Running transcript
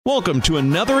Welcome to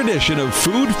another edition of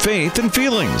Food, Faith, and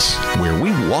Feelings, where we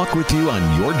walk with you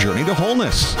on your journey to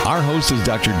wholeness. Our host is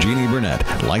Dr. Jeannie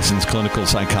Burnett, licensed clinical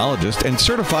psychologist and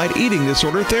certified eating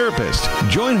disorder therapist.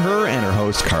 Join her and her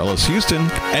host, Carlos Houston,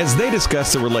 as they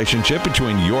discuss the relationship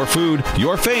between your food,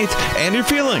 your faith, and your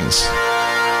feelings.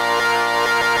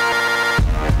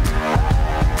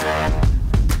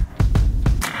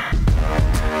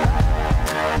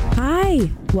 Hi,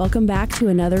 welcome back to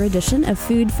another edition of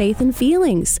Food, Faith, and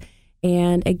Feelings.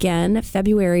 And again,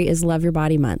 February is Love Your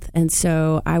Body Month. And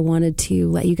so I wanted to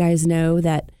let you guys know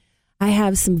that I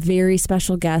have some very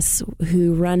special guests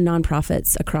who run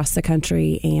nonprofits across the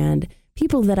country and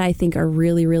people that I think are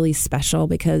really, really special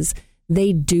because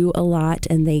they do a lot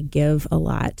and they give a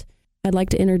lot. I'd like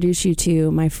to introduce you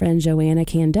to my friend Joanna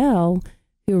Candell,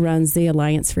 who runs the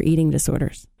Alliance for Eating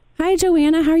Disorders. Hi,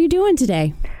 Joanna. How are you doing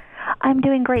today? I'm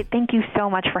doing great. Thank you so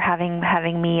much for having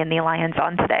me and the Alliance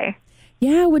on today.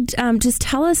 Yeah, would just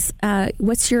tell us tell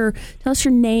us your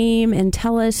name and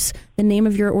tell us the name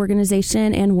of your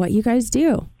organization and what you guys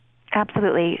do.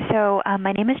 Absolutely. So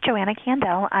my name is Joanna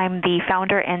Candell. I'm the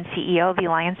founder and CEO of the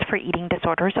Alliance for Eating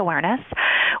Disorders Awareness.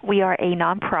 We are a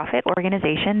nonprofit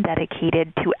organization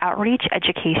dedicated to outreach,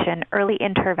 education, early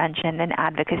intervention, and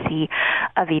advocacy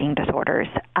of eating disorders.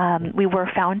 We were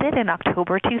founded in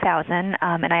October 2000,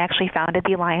 and I actually founded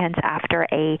the Alliance after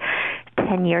a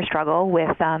 10-year struggle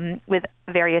with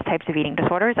various types of eating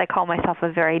disorders. I call myself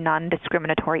a very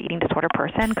non-discriminatory eating disorder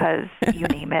person because you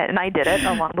name it, and I did it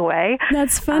along the way.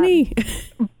 That's funny.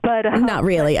 But not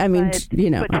really. I mean,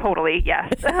 But totally,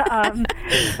 yes.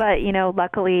 But,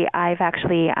 luckily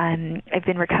I've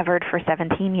been recovered for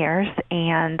 17 years,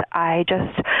 and I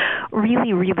just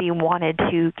really, really wanted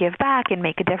to give back and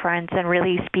make a difference and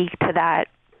really speak to that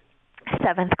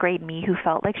seventh grade me who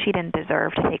felt like she didn't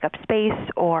deserve to take up space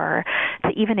or to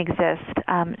even exist.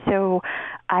 So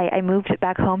I moved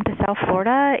back home to South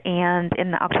Florida, and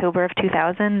in October of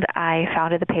 2000, I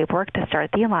founded the paperwork to start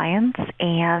the Alliance.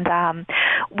 And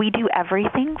we do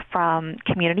everything from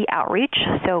community outreach.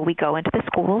 So we go into the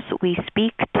schools, we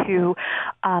speak to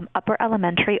upper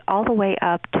elementary all the way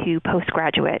up to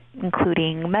postgraduate,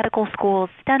 including medical schools,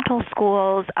 dental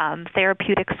schools,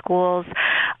 therapeutic schools.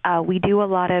 We do a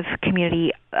lot of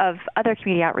other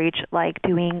community outreach, like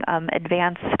doing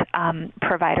advanced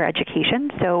provider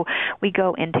education. So we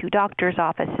go into doctors'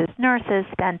 offices, nurses,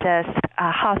 dentists,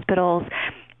 hospitals,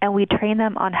 and we train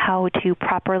them on how to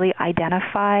properly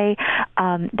identify,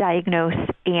 diagnose,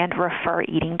 and refer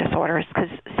eating disorders. Because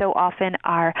so often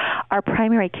our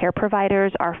primary care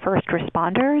providers, our first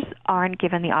responders, aren't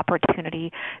given the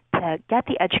opportunity to get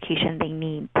the education they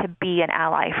need to be an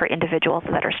ally for individuals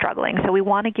that are struggling. So we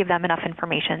want to give them enough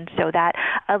information so that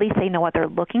at least they know what they're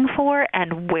looking for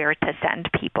and where to send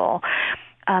people.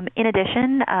 In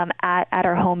addition, at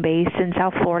our home base in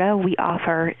South Florida, we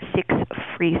offer 6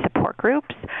 free support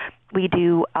groups. We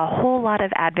do a whole lot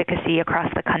of advocacy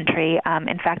across the country.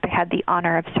 In fact, I had the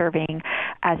honor of serving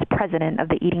as president of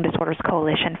the Eating Disorders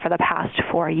Coalition for the past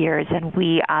 4 years, and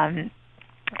we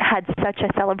had such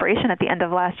a celebration at the end of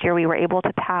last year. We were able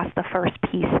to pass the first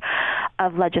piece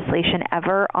of legislation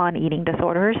ever on eating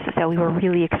disorders, so we were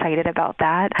really excited about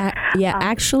that.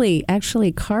 Actually,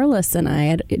 Carlos and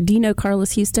I, do you know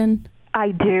Carlos Houston?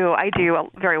 I do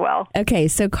very well. Okay,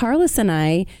 so Carlos and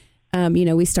I,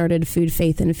 we started Food,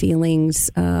 Faith, and Feelings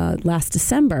last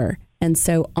December, and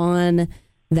so on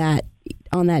that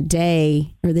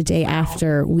day or the day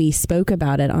after, we spoke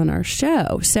about it on our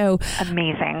show. So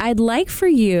amazing. I'd like for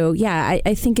you,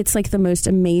 I think it's like the most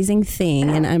amazing thing,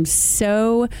 and I'm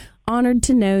so honored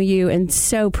to know you and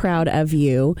so proud of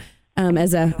you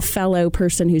as a fellow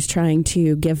person who's trying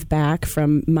to give back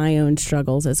from my own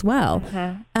struggles as well.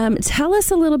 Mm-hmm. Tell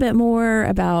us a little bit more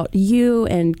about you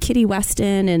and Kitty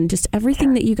Weston and just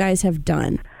everything that you guys have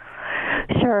done.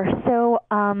 Sure. So,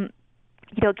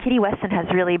 Kitty Weston has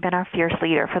really been our fierce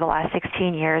leader for the last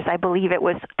 16 years. I believe it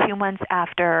was 2 months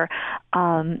after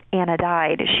Anna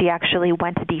died, she actually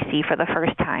went to D.C. for the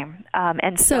first time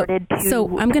and started to.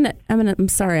 So I'm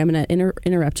sorry, I'm gonna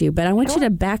interrupt you, but I want you to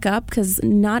back up because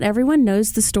not everyone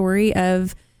knows the story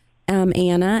of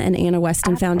Anna and Anna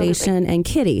Weston Foundation and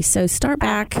Kitty. So start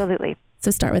back. Absolutely. So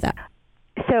start with that.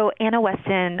 So Anna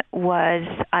Weston was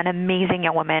an amazing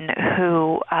young woman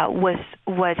who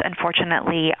was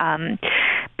unfortunately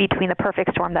between the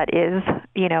perfect storm that is,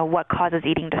 what causes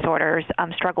eating disorders,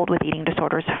 struggled with eating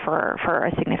disorders for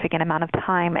a significant amount of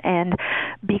time. And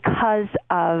because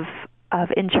of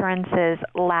insurance's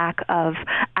lack of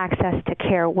access to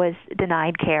care was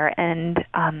denied care, and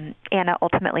Anna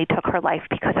ultimately took her life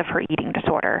because of her eating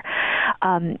disorder.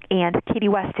 And Katie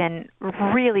Weston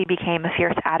really became a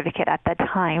fierce advocate at that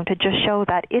time to just show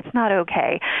that it's not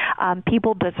okay.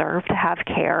 People deserve to have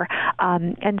care.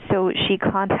 And so she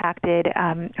contacted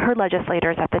her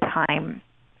legislators at the time.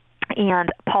 And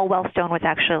Paul Wellstone was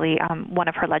actually one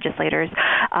of her legislators,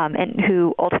 and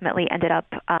who ultimately ended up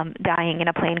dying in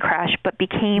a plane crash, but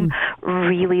became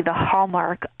really the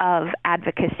hallmark of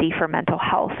advocacy for mental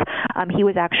health. He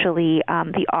was actually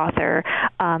the author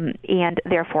and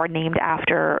therefore named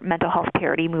after mental health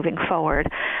parity moving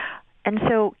forward. And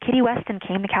so Katie Weston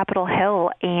came to Capitol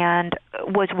Hill and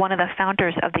was one of the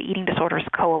founders of the Eating Disorders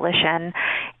Coalition.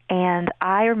 And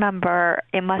I remember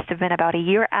it must have been about a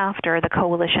year after the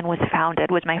coalition was founded,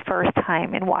 was my first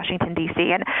time in Washington,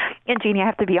 D.C. And Jeannie, I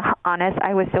have to be honest,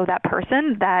 I was so that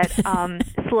person that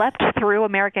slept through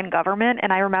American government.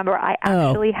 And I remember I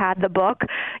actually had the book,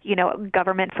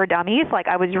 Government for Dummies. Like,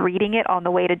 I was reading it on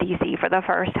the way to D.C. for the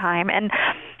first time. And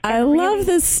I love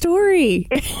this story.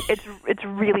 It's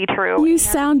really true. You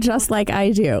sound just like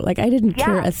I do. Like, I didn't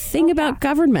care a thing about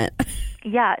government.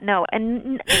 Yeah, no,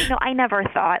 and I never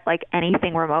thought like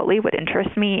anything remotely would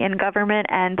interest me in government,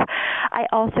 and I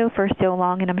also for so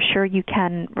long, and I'm sure you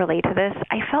can relate to this,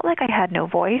 I felt like I had no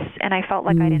voice, and I felt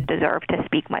like I didn't deserve to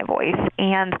speak my voice,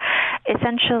 and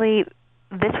essentially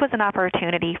this was an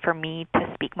opportunity for me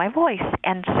to speak my voice,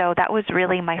 and so that was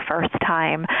really my first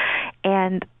time,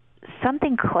 and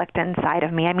something clicked inside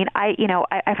of me. I mean,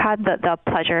 I've had the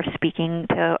pleasure of speaking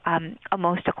to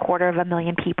almost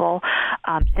 250,000 people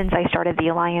since I started the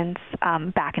Alliance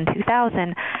back in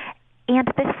 2000, and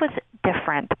this was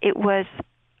different. It was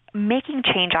making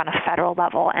change on a federal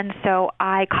level. And so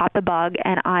I caught the bug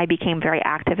and I became very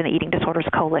active in the Eating Disorders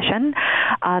Coalition.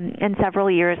 And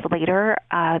several years later,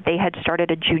 they had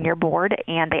started a junior board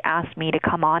and they asked me to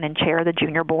come on and chair the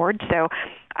junior board. So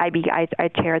I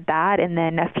chaired that. And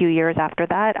then a few years after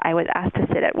that, I was asked to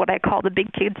sit at what I call the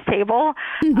big kids table.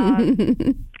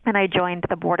 And I joined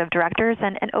the board of directors.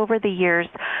 And over the years,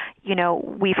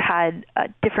 we've had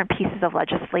different pieces of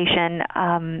legislation.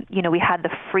 We had the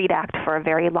FREED Act for a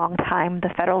very long time, the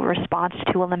federal response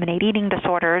to eliminate eating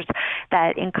disorders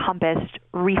that encompassed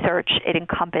research, it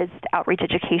encompassed outreach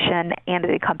education, and it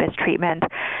encompassed treatment.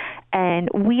 And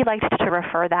we liked to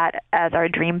refer that as our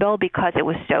dream bill because it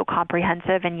was so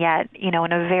comprehensive, and yet, in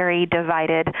a very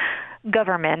divided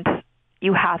government,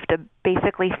 you have to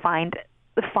basically find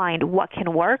what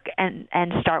can work and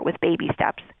start with baby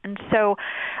steps. And so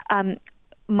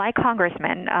my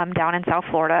congressman down in South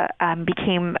Florida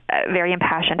became very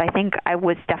impassioned. I think I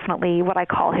was definitely what I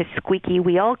call his squeaky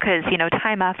wheel because,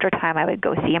 time after time I would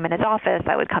go see him in his office.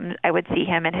 I would see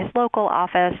him in his local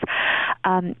office.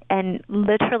 And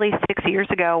literally 6 years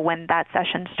ago when that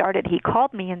session started, he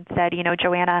called me and said,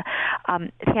 Joanna,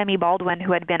 Tammy Baldwin,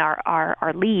 who had been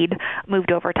our lead,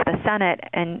 moved over to the Senate.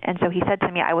 And so he said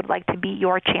to me, I would like to be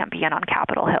your champion on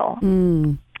Capitol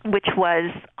Hill. Which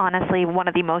was honestly one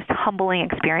of the most humbling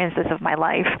experiences of my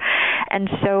life. And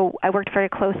so I worked very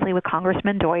closely with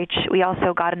Congressman Deutsch. We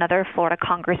also got another Florida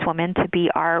congresswoman to be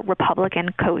our Republican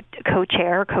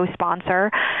co-chair,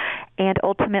 co-sponsor. And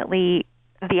ultimately,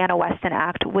 the Anna Weston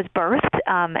Act was birthed,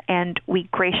 and we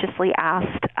graciously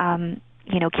asked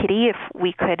Kitty if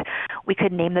we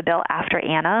could name the bill after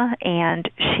Anna, and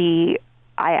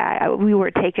we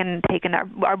were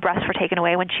our breaths were taken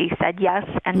away when she said yes,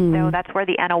 and so that's where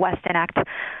the Anna Weston Act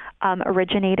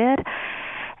originated.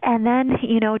 And then,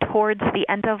 towards the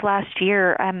end of last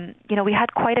year, we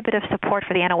had quite a bit of support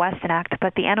for the Anna Weston Act,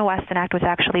 but the Anna Weston Act was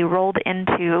actually rolled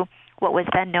into what was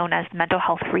then known as mental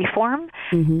health reform.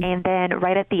 And then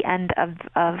right at the end of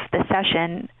the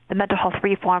session, the mental health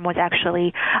reform was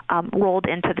actually rolled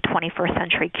into the 21st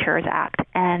Century Cures Act.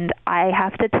 And I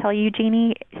have to tell you,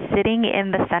 Jeannie, sitting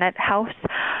in the Senate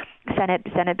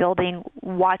building,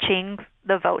 watching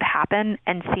the vote happen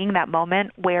and seeing that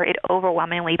moment where it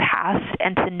overwhelmingly passed,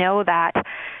 and to know that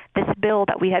this bill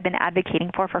that we had been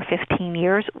advocating for 15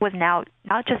 years was now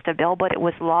not just a bill, but it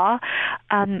was law,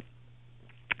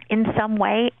 in some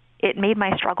way, it made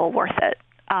my struggle worth it.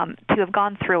 To have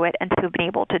gone through it and to have been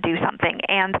able to do something.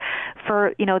 And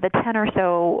for, the 10 or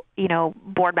so,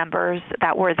 board members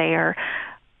that were there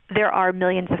are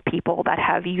millions of people that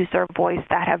have used their voice,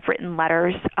 that have written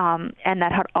letters, and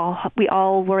that we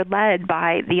all were led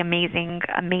by the amazing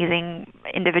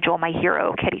individual, my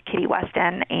hero, Katie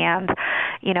Weston. And,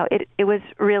 it was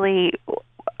really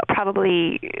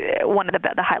probably one of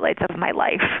the highlights of my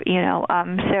life,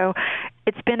 so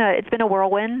it's been a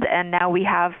whirlwind, and now we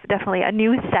have definitely a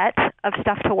new set of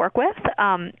stuff to work with.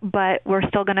 But we're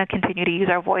still going to continue to use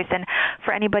our voice. And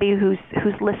for anybody who's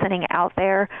listening out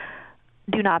there,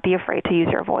 do not be afraid to use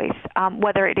your voice,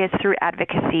 whether it is through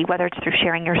advocacy, whether it's through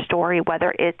sharing your story,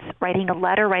 whether it's writing a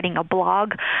letter, writing a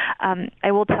blog.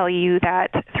 I will tell you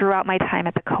that throughout my time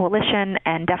at the Coalition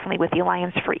and definitely with the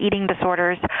Alliance for Eating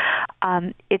Disorders,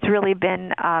 it's really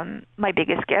been my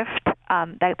biggest gift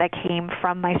that came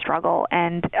from my struggle.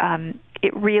 And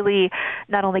it really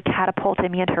not only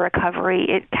catapulted me into recovery,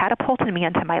 it catapulted me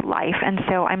into my life. And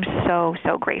so I'm so,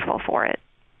 so grateful for it.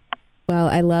 Well,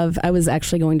 I was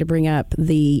actually going to bring up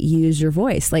the use your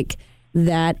voice. Like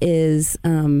that is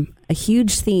a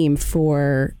huge theme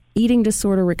for eating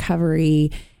disorder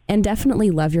recovery and definitely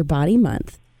Love Your Body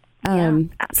Month.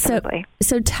 Absolutely.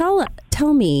 So tell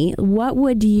me,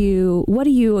 what do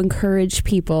you encourage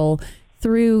people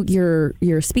through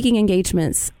your speaking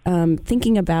engagements,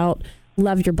 thinking about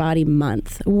Love Your Body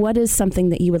Month? What is something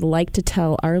that you would like to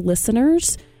tell our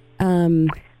listeners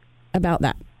about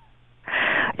that?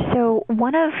 So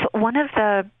one of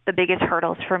the biggest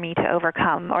hurdles for me to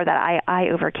overcome, or that I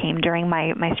overcame during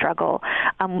my struggle,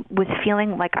 was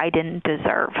feeling like I didn't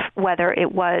deserve. Whether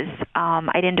it was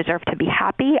I didn't deserve to be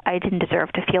happy, I didn't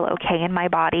deserve to feel okay in my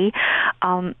body.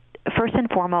 First and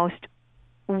foremost,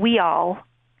 we all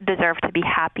deserve to be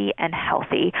happy and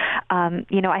healthy.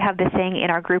 I have this saying in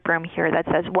our group room here that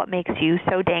says, "What makes you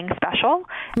so dang special?"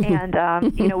 And,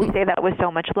 we say that with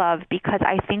so much love because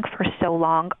I think for so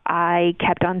long I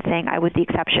kept on saying I was the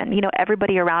exception.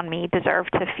 Everybody around me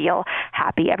deserved to feel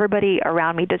happy. Everybody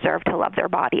around me deserved to love their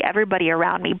body. Everybody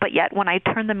around me. But yet when I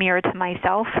turned the mirror to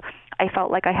myself, I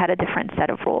felt like I had a different set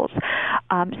of rules.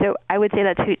 So I would say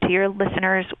that to your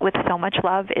listeners, with so much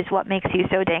love, is what makes you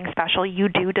so dang special. You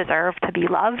do deserve to be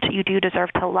loved. You do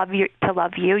deserve to love you.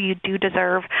 You do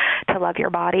deserve to love your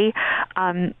body.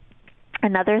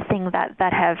 Another thing that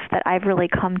I've really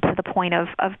come to the point of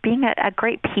being at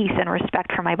great peace and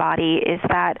respect for my body is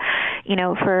that,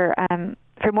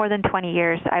 for more than 20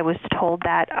 years, I was told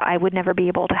that I would never be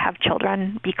able to have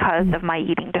children because of my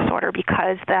eating disorder,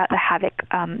 because the havoc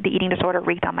the eating disorder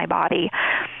wreaked on my body.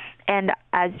 And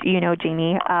as you know,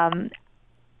 Jeannie,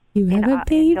 you have a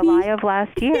baby. In July of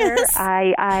last year, yes.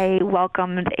 I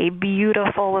welcomed a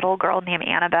beautiful little girl named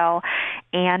Annabelle.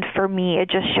 And for me, it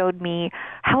just showed me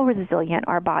how resilient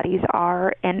our bodies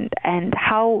are and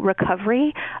how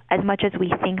recovery, as much as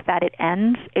we think that it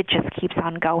ends, it just keeps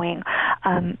on going.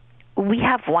 We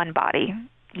have one body.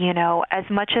 As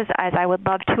much as I would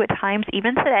love to at times,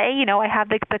 even today, I have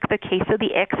the case of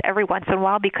the icks every once in a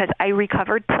while because I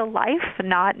recovered to life,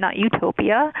 not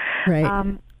utopia. Right.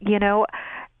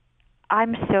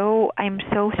 I'm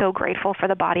so grateful for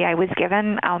the body I was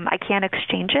given. I can't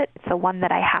exchange it. It's the one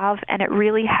that I have, and it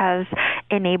really has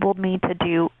enabled me to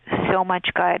do so much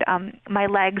good. My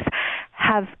legs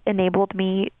have enabled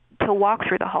me to walk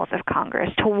through the halls of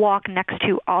Congress, to walk next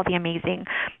to all the amazing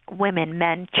women,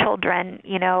 men, children,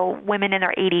 women in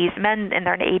their 80s, men in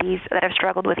their 80s that have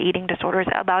struggled with eating disorders.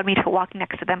 It allowed me to walk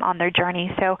next to them on their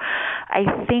journey. So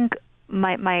I think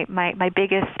my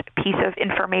biggest piece of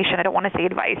information, I don't want to say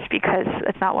advice because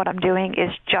that's not what I'm doing, is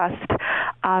just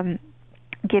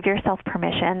give yourself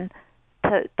permission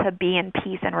to be in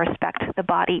peace and respect the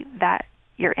body that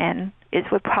you're in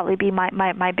would probably be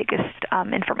my biggest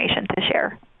information to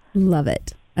share. Love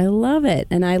it. I love it.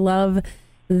 And I love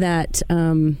that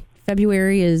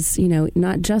February is,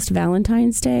 not just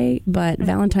Valentine's Day, but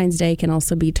Valentine's Day can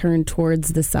also be turned towards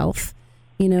the self.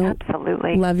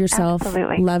 Absolutely. Love yourself,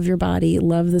 Absolutely. Love your body,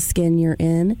 love the skin you're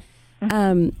in.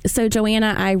 Mm-hmm. So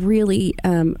Joanna, I really,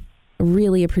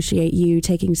 really appreciate you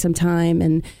taking some time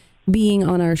and being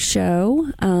on our show.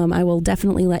 I will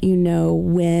definitely let you know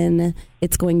when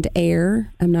it's going to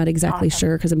air. I'm not exactly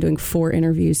sure because I'm doing 4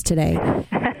 interviews today.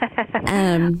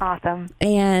 Awesome.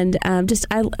 And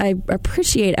I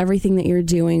appreciate everything that you're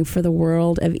doing for the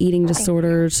world of eating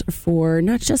disorders, for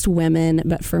not just women,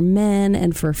 but for men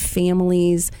and for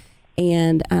families,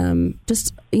 and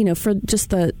for just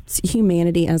the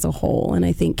humanity as a whole. And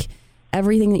I think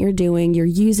everything that you're doing, you're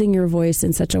using your voice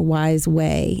in such a wise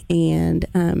way. And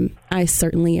I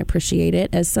certainly appreciate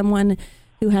it as someone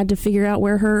who had to figure out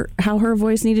how her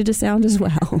voice needed to sound as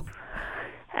well.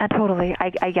 Totally.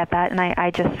 I get that. And I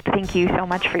just thank you so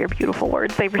much for your beautiful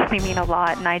words. They really mean a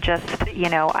lot. And I just,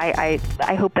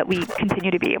 I hope that we continue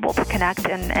to be able to connect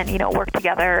and work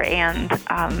together. And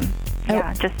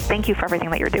just thank you for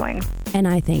everything that you're doing. And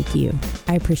I thank you.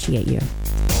 I appreciate you.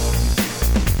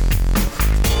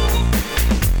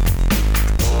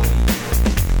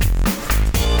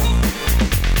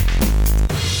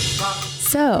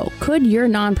 So, could your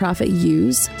nonprofit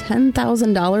use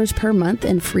 $10,000 per month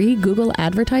in free Google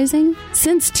advertising?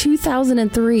 Since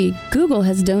 2003, Google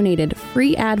has donated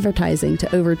free advertising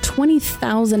to over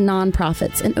 20,000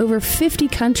 nonprofits in over 50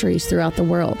 countries throughout the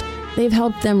world. They've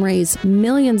helped them raise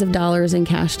millions of dollars in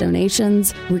cash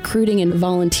donations, recruiting and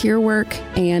volunteer work,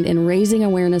 and in raising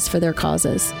awareness for their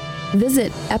causes.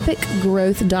 Visit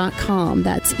epicgrowth.com,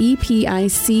 that's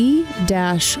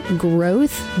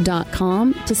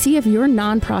EPIC-growth.com, to see if your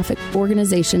nonprofit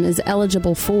organization is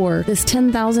eligible for this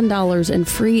 $10,000 in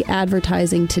free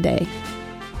advertising today.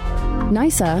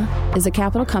 NISA is a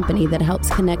capital company that helps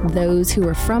connect those who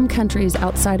are from countries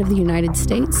outside of the United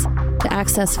States to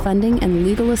access funding and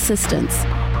legal assistance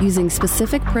using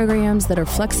specific programs that are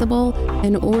flexible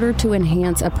in order to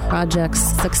enhance a project's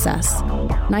success.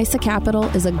 NISA Capital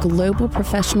is a global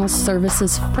professional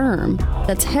services firm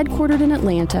that's headquartered in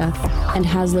Atlanta and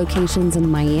has locations in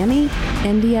Miami,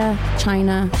 India,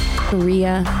 China,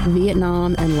 Korea,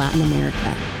 Vietnam, and Latin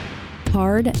America.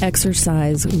 Hard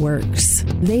exercise works.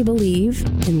 They believe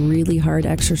in really hard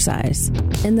exercise,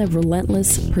 in the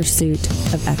relentless pursuit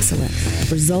of excellence.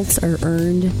 Results are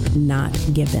earned, not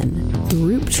given.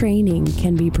 Group training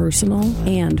can be personal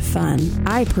and fun.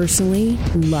 I personally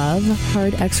love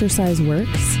Hard Exercise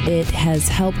Works. It has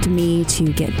helped me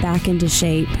to get back into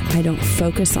shape. I don't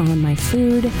focus on my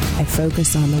food. I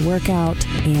focus on the workout,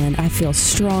 and I feel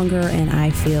stronger, and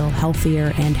I feel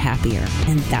healthier and happier.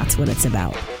 And that's what it's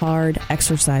about. Hard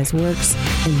Exercise Works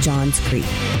in Johns Creek.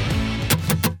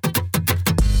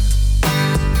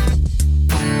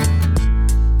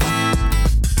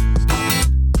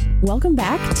 Welcome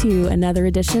back to another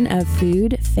edition of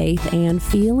Food, Faith, and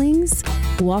Feelings,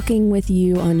 walking with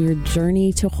you on your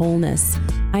journey to wholeness.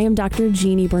 I am Dr.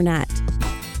 Jeannie Burnett.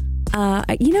 I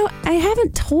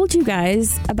haven't told you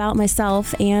guys about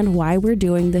myself and why we're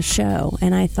doing this show.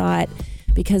 And I thought,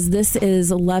 because this is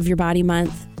Love Your Body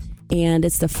Month, and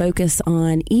it's the focus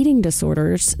on eating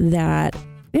disorders, that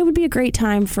it would be a great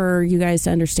time for you guys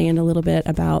to understand a little bit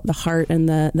about the heart and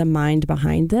the mind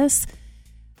behind this.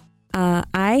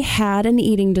 I had an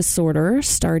eating disorder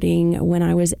starting when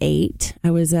I was 8.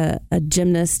 I was a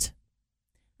gymnast.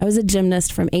 I was a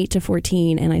gymnast from 8 to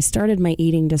 14, and I started my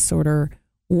eating disorder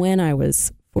when I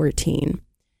was 14.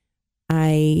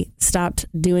 I stopped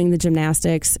doing the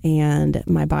gymnastics, and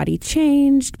my body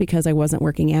changed because I wasn't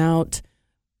working out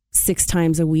 6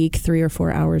 times a week, 3 or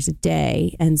 4 hours a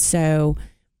day. And so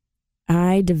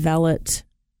I developed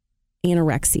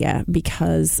anorexia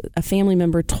because a family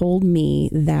member told me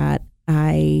that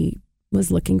I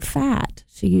was looking fat.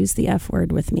 She used the F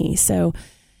word with me. So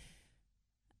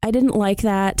I didn't like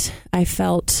that. I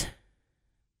felt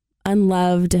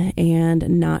unloved and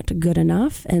not good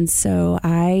enough. And so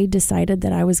I decided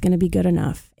that I was going to be good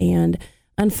enough. And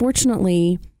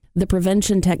unfortunately, the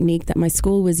prevention technique that my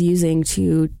school was using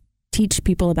to teach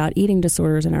people about eating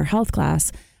disorders in our health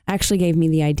class actually gave me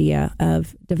the idea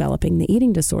of developing the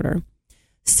eating disorder.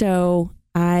 So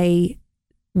I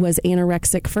was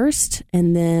anorexic first,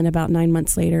 and then about 9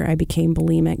 months later, I became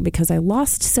bulimic because I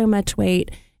lost so much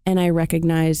weight, and I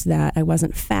recognized that I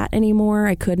wasn't fat anymore.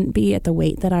 I couldn't be at the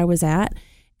weight that I was at,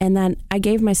 and then I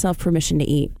gave myself permission to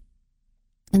eat.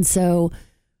 And so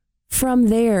from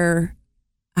there,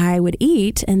 I would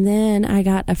eat, and then I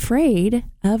got afraid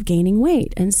of gaining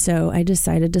weight. And so I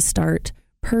decided to start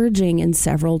purging in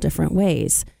several different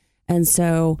ways. And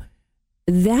so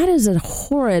that is a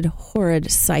horrid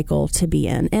cycle to be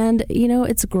in. And,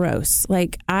 it's gross.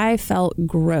 Like, I felt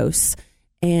gross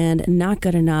and not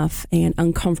good enough and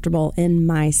uncomfortable in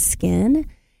my skin.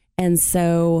 And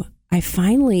so I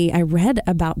read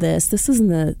about this. This was in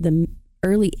the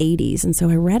early 80s. And so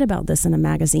I read about this in a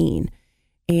magazine.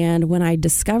 And when I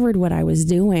discovered what I was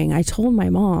doing, I told my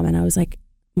mom, and I was like,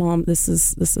 Mom, this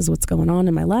is what's going on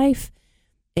in my life.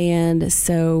 And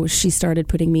so she started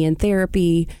putting me in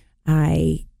therapy.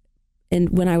 And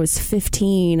when I was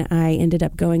 15, I ended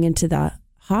up going into the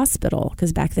hospital,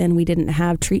 because back then we didn't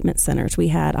have treatment centers. We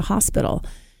had a hospital.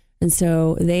 And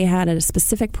so they had a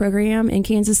specific program in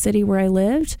Kansas City where I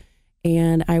lived.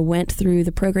 And I went through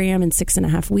the program in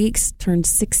 6.5 weeks, turned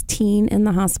 16 in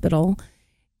the hospital.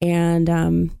 And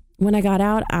when I got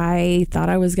out, I thought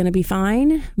I was going to be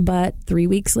fine. But 3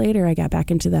 weeks later, I got back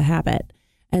into the habit.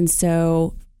 And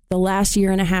so the last 1.5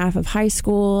 years of high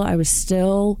school, I was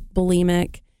still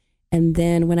bulimic. And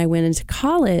then when I went into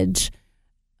college,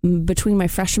 between my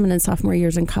freshman and sophomore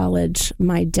years in college,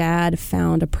 my dad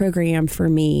found a program for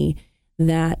me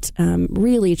that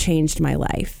really changed my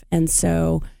life. And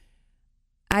so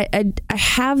I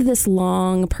have this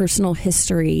long personal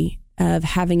history of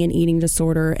having an eating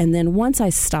disorder. And then once I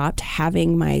stopped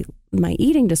having my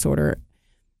eating disorder,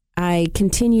 I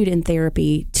continued in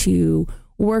therapy to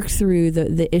work through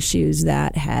the issues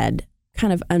that had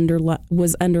kind of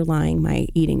was underlying my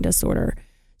eating disorder.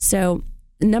 So,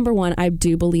 number one, I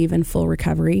do believe in full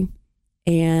recovery,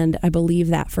 and I believe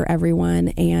that for everyone.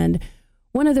 And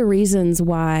one of the reasons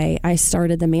why I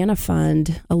started the Manna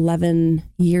Fund 11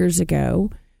 years ago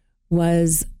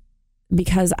was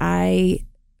because I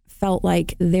felt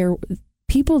like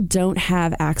people don't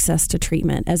have access to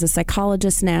treatment. As a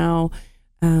psychologist now,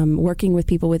 working with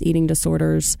people with eating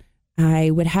disorders, I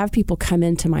would have people come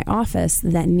into my office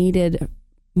that needed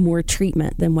more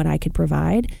treatment than what I could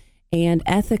provide. And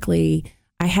ethically,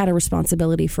 I had a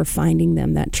responsibility for finding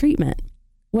them that treatment.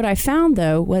 What I found,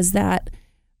 though, was that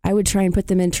I would try and put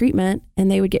them in treatment and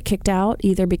they would get kicked out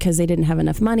either because they didn't have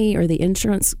enough money or the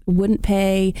insurance wouldn't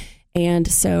pay. And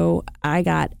so I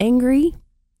got angry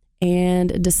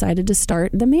and decided to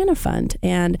start the Manna Fund.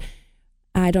 And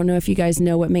I don't know if you guys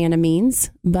know what manna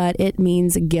means, but it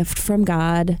means a gift from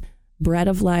God, bread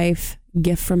of life,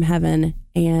 gift from heaven.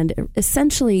 And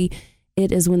essentially,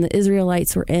 it is when the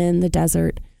Israelites were in the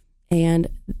desert and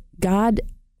God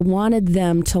wanted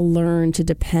them to learn to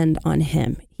depend on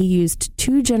him. He used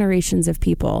 2 generations of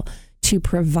people to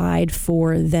provide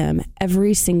for them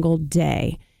every single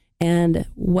day. And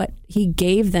what he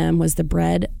gave them was the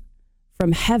bread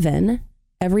from heaven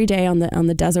every day on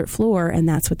the desert floor, and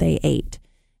that's what they ate.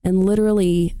 And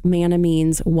literally, manna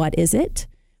means, what is it?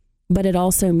 But it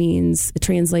also means, it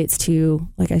translates to,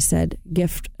 like I said,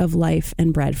 gift of life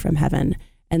and bread from heaven.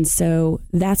 And so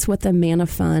that's what the Manna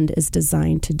Fund is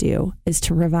designed to do, is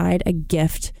to provide a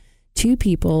gift to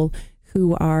people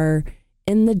who are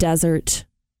in the desert,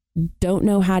 don't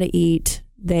know how to eat.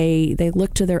 They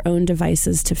look to their own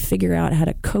devices to figure out how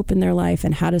to cope in their life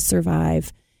and how to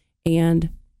survive. And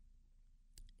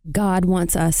God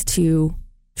wants us to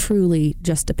truly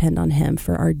just depend on him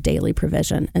for our daily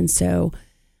provision. And so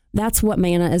that's what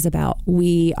Manna is about.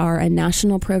 We are a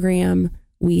national program.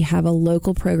 We have a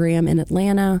local program in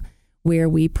Atlanta where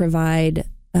we provide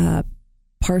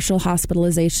partial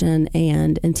hospitalization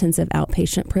and intensive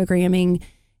outpatient programming.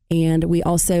 And we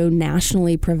also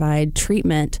nationally provide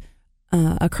treatment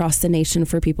across the nation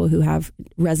for people who have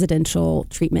residential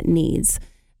treatment needs.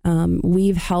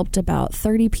 We've helped about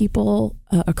 30 people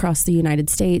across the United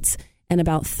States and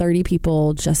about 30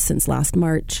 people just since last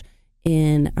March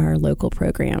in our local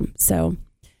program. So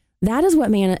that is what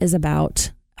Manna is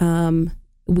about.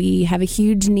 We have a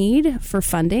huge need for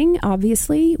funding.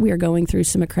 Obviously, we are going through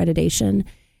some accreditation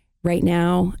right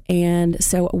now. And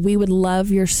so we would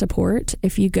love your support.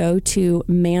 If you go to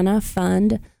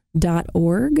mannafund.org,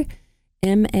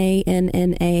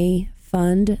 MANNA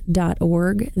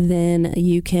fund.org, then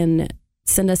you can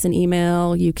send us an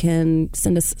email. You can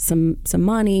send us some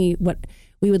money.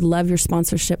 We would love your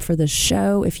sponsorship for the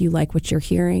show if you like what you're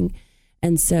hearing.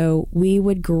 And so we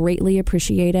would greatly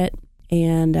appreciate it.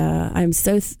 And I'm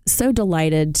so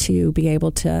delighted to be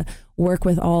able to work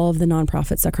with all of the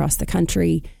nonprofits across the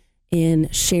country in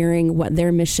sharing what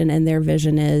their mission and their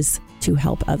vision is to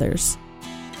help others.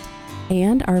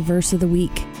 And our verse of the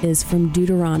week is from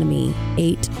Deuteronomy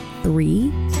 8:3.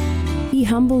 He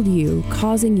humbled you,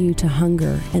 causing you to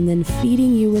hunger, and then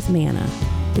feeding you with manna,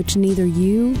 which neither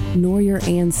you nor your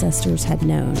ancestors had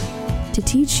known, to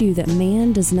teach you that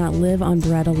man does not live on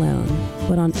bread alone,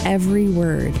 but on every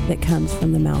word that comes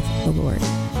from the mouth of the Lord.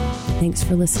 Thanks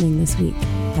for listening this week.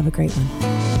 Have a great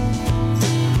one.